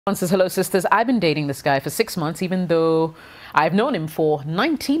Says, hello, sisters. I've been dating this guy for 6 months, even though I've known him for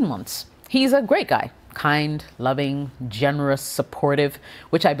 19 months. He's a great guy, kind, loving, generous, supportive,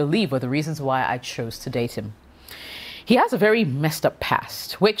 which I believe were the reasons why I chose to date him. He has a very messed up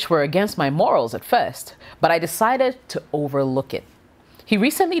past, which were against my morals at first, but I decided to overlook it. He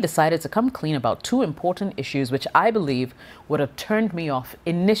recently decided to come clean about 2 important issues which I believe would have turned me off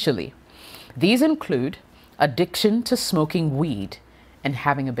initially. These include addiction to smoking weed and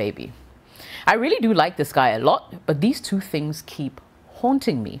having a baby. I really do like this guy a lot, but these 2 things keep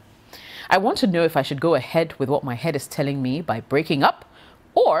haunting me. I want to know if I should go ahead with what my head is telling me by breaking up,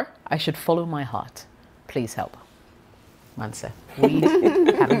 or I should follow my heart. Please help. Mansa, weed,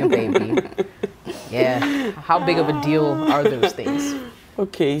 having a baby. Yeah, how big of a deal are those things?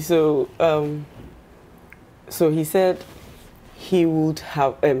 Okay, so he said he would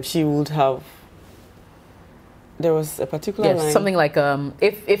have, she would have. There was a particular line. Something like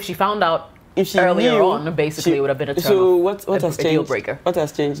if she found out if she earlier knew, on, basically it would have been a turn so off, what has changed? Deal breaker. What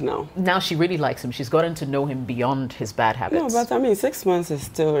has changed now? Now she really likes him. She's gotten to know him beyond his bad habits. No, but I mean, 6 months is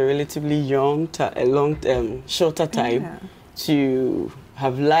still a relatively shorter time to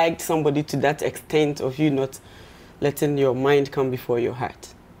have liked somebody to that extent of you not letting your mind come before your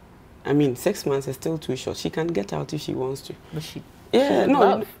heart. I mean, 6 months is still too short. She can get out if she wants to. But she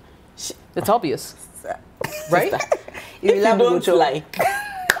no, it's obvious. Right? If you don't like,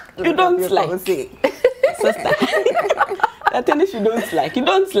 you don't like. Sister. I think if you don't like, you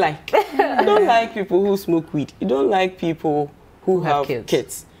don't like. You don't like people who smoke weed. You don't like people who have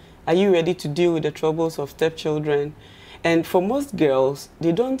kids. Are you ready to deal with the troubles of stepchildren? And for most girls,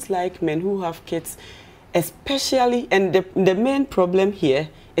 they don't like men who have kids, especially, and the main problem here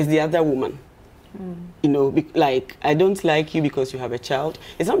is the other woman. You know, like, I don't like you because you have a child.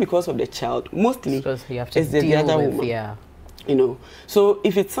 It's not because of the child. Mostly, because you have to it's the other woman. Yeah. You know, so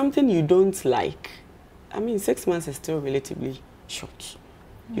if it's something you don't like, I mean, 6 months is still relatively short.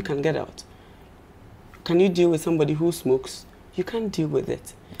 You can get out. Can you deal with somebody who smokes? You can't deal with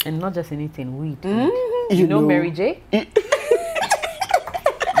it. And not just anything, weed. You know Mary J? Yeah,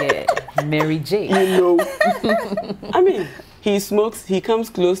 Mary J. You know. I mean, he smokes, he comes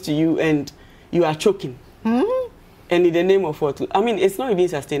close to you and you are choking. And in the name of what? I mean, it's not even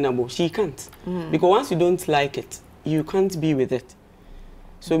sustainable. She can't. Because once you don't like it, you can't be with it.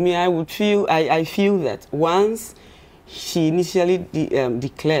 So me, I feel that once she initially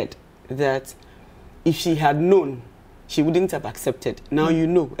declared that if she had known, she wouldn't have accepted. Now you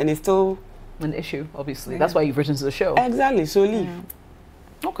know, and it's still an issue, obviously. That's why you've written to the show. Exactly, so leave.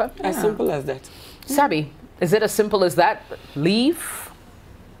 Okay. As simple as that. Sabi, is it as simple as that? Leave?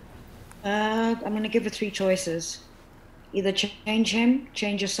 I'm going to give her 3 choices. Either change him,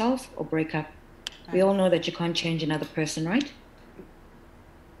 change yourself, or break up. We all know that you can't change another person, right?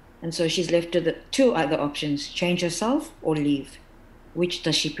 And so she's left with the 2 other options, change herself or leave. Which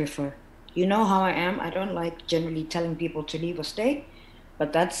does she prefer? You know how I am. I don't like generally telling people to leave or stay,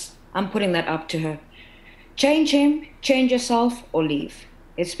 but I'm putting that up to her. Change him, change yourself, or leave.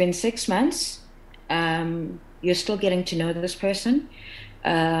 It's been 6 months. You're still getting to know this person.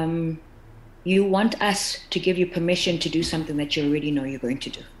 You want us to give you permission to do something that you already know you're going to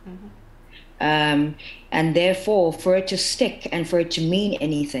do. And therefore, for it to stick and for it to mean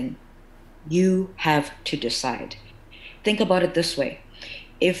anything, you have to decide. Think about it this way.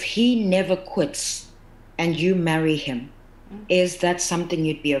 If he never quits and you marry him, is that something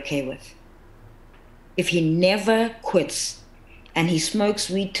you'd be okay with? If he never quits and he smokes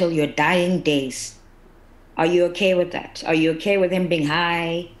weed till your dying days, are you okay with that? Are you okay with him being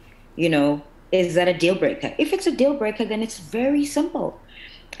high? You know, is that a deal breaker? If it's a deal breaker, then it's very simple.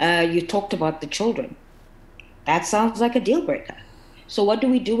 You talked about the children. That sounds like a deal breaker. So what do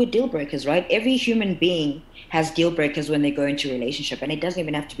we do with deal breakers, right? Every human being has deal breakers when they go into a relationship, and it doesn't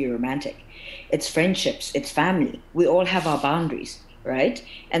even have to be romantic. It's friendships, it's family. We all have our boundaries, right?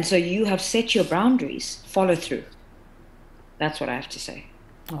 And so you have set your boundaries, follow through. That's what I have to say.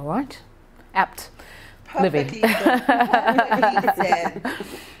 All right. Apt. Living.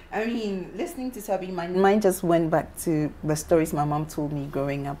 I mean, listening to Sabi, my mind just went back to the stories my mom told me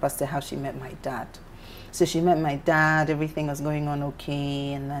growing up as to how she met my dad. So she met my dad, everything was going on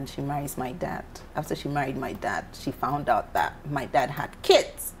okay, and then she marries my dad. After she married my dad, she found out that my dad had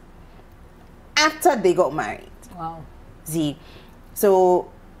kids after they got married. Wow. See,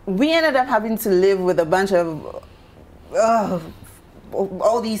 so we ended up having to live with a bunch of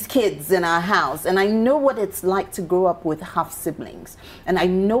all these kids in our house, and I know what it's like to grow up with half siblings, and I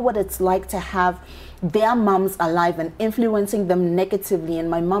know what it's like to have their moms alive and influencing them negatively, and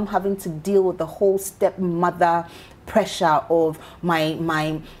my mom having to deal with the whole stepmother pressure of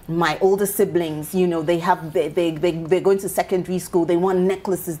my older siblings. You know, they're going to secondary school. They want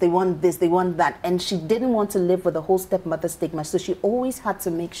necklaces. They want this. They want that. And she didn't want to live with the whole stepmother stigma. So she always had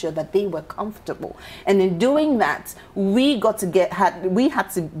to make sure that they were comfortable. And in doing that, we had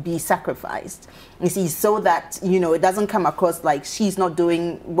to be sacrificed. You see, so that, you know, it doesn't come across like she's not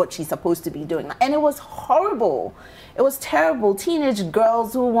doing what she's supposed to be doing. And it was horrible. It was terrible. Teenage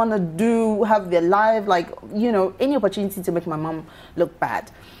girls who want to have their life, like, you know, any opportunity to make my mom look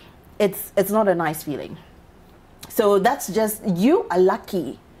bad. It's not a nice feeling. So that's just, you are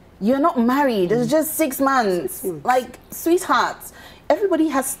lucky. You're not married. It's just 6 months. Like, sweethearts. Everybody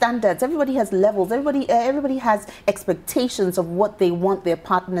has standards. Everybody has levels. Everybody has expectations of what they want their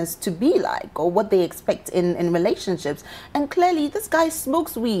partners to be like, or what they expect in relationships. And clearly, this guy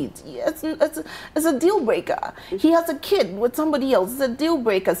smokes weed. It's a deal breaker. He has a kid with somebody else. It's a deal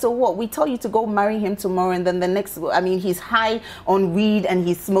breaker. So what? We tell you to go marry him tomorrow, and then the next, I mean, he's high on weed and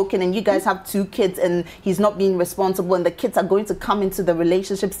he's smoking, and you guys have 2 kids, and he's not being responsible, and the kids are going to come into the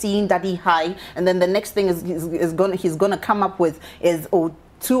relationship seeing daddy high, and then the next thing he's gonna come up with is, or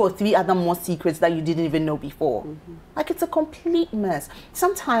 2 or 3 other more secrets that you didn't even know before. Like, it's a complete mess.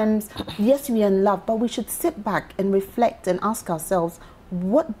 Sometimes, yes, we are in love, but we should sit back and reflect and ask ourselves,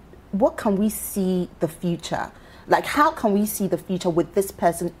 what can we see the future? Like, how can we see the future with this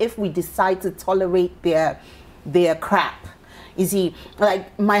person if we decide to tolerate their crap? You see,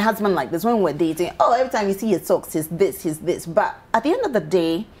 like my husband, like this, when we're dating, oh, every time you see his socks, he's this. But at the end of the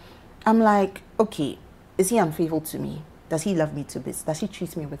day, I'm like, okay, is he unfaithful to me? Does he love me to bits? Does he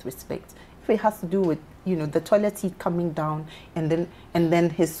treat me with respect? If it has to do with, you know, the toilet seat coming down and then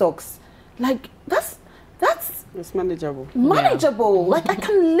his socks, like, it's manageable. Manageable. Yeah. Like, I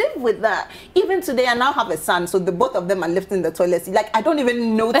can live with that. Even today, I now have a son, so the both of them are lifting the toilet seat. Like, I don't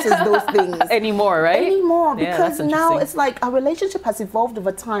even notice those things anymore, right? Anymore, because now it's like our relationship has evolved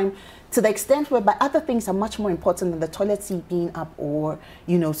over time to the extent whereby other things are much more important than the toilet seat being up, or,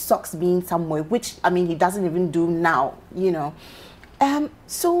 you know, socks being somewhere, which, I mean, he doesn't even do now, you know.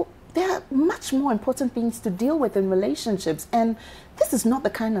 So there are much more important things to deal with in relationships, and this is not the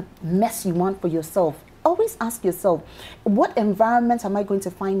kind of mess you want for yourself. Always ask yourself, what environment am I going to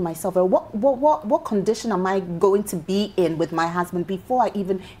find myself in? What condition am I going to be in with my husband before I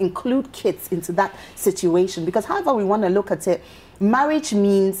even include kids into that situation? Because however we want to look at it, marriage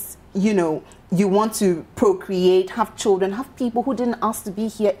means, you know, you want to procreate, have children, have people who didn't ask to be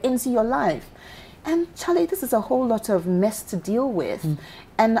here into your life. And Charlie, this is a whole lot of mess to deal with.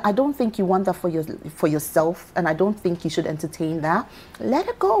 And I don't think you want that for yourself, and I don't think you should entertain that. Let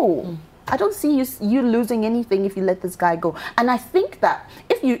it go. I don't see you losing anything if you let this guy go. And I think that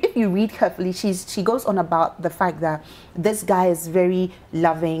if you read carefully, she goes on about the fact that this guy is very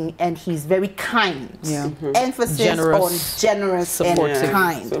loving and he's very kind. Yeah. Emphasis on generous, supportive, and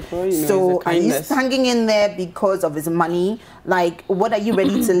kind. So he's hanging in there because of his money. Like, what are you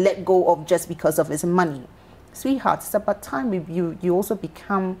ready to let go of just because of his money? Sweetheart, it's about time you also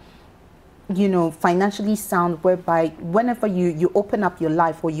become, you know, financially sound, whereby whenever you open up your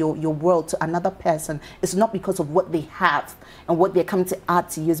life or your world to another person, it's not because of what they have and what they're coming to add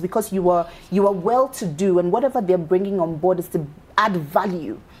to you. It's because you are well-to-do, and whatever they're bringing on board is to add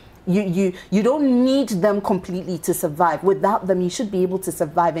value. You don't need them completely to survive. Without them, you should be able to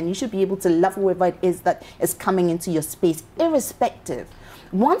survive, and you should be able to love whoever it is that is coming into your space, irrespective.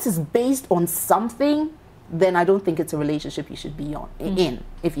 Once it's based on something, then I don't think it's a relationship you should be in,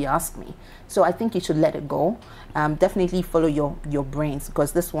 if you ask me. So I think you should let it go. Definitely follow your brains,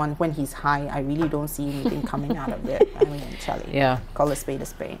 because this one, when he's high, I really don't see anything coming out of it. I mean, Charlie, call a spade a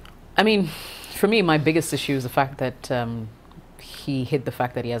spade. I mean, for me, my biggest issue is the fact that he hid the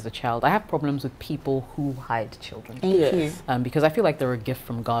fact that he has a child. I have problems with people who hide children. Thank you. Because I feel like they're a gift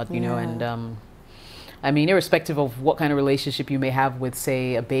from God, you know, and I mean, irrespective of what kind of relationship you may have with,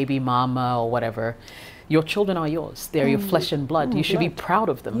 say, a baby mama or whatever, your children are yours. They're your flesh and blood. You should be proud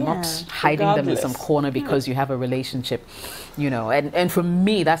of them, not hiding them in some corner because you have a relationship, you know. And for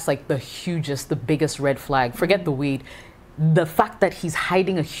me, that's like the biggest red flag. Forget the weed. The fact that he's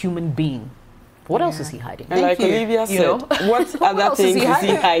hiding a human being. What else is he hiding? And like Olivia said, what other things is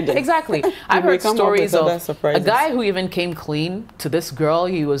he hiding? Exactly. I've heard stories of a guy who even came clean to this girl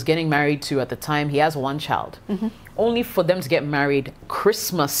he was getting married to at the time. He has 1 child. Only for them to get married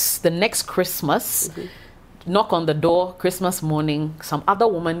Christmas, the next Christmas, knock on the door, Christmas morning, some other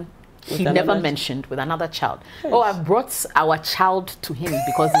woman he never mentioned with another child. Yes. Oh, I've brought our child to him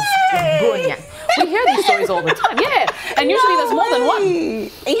because he's grown. We hear these stories all the time. Yeah. And usually there's more than one.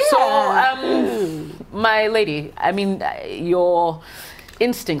 Yeah. So, my lady, I mean,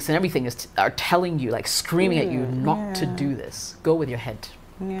 instincts and everything are telling you, like screaming at you not to do this. Go with your head.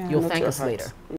 You'll thank us later.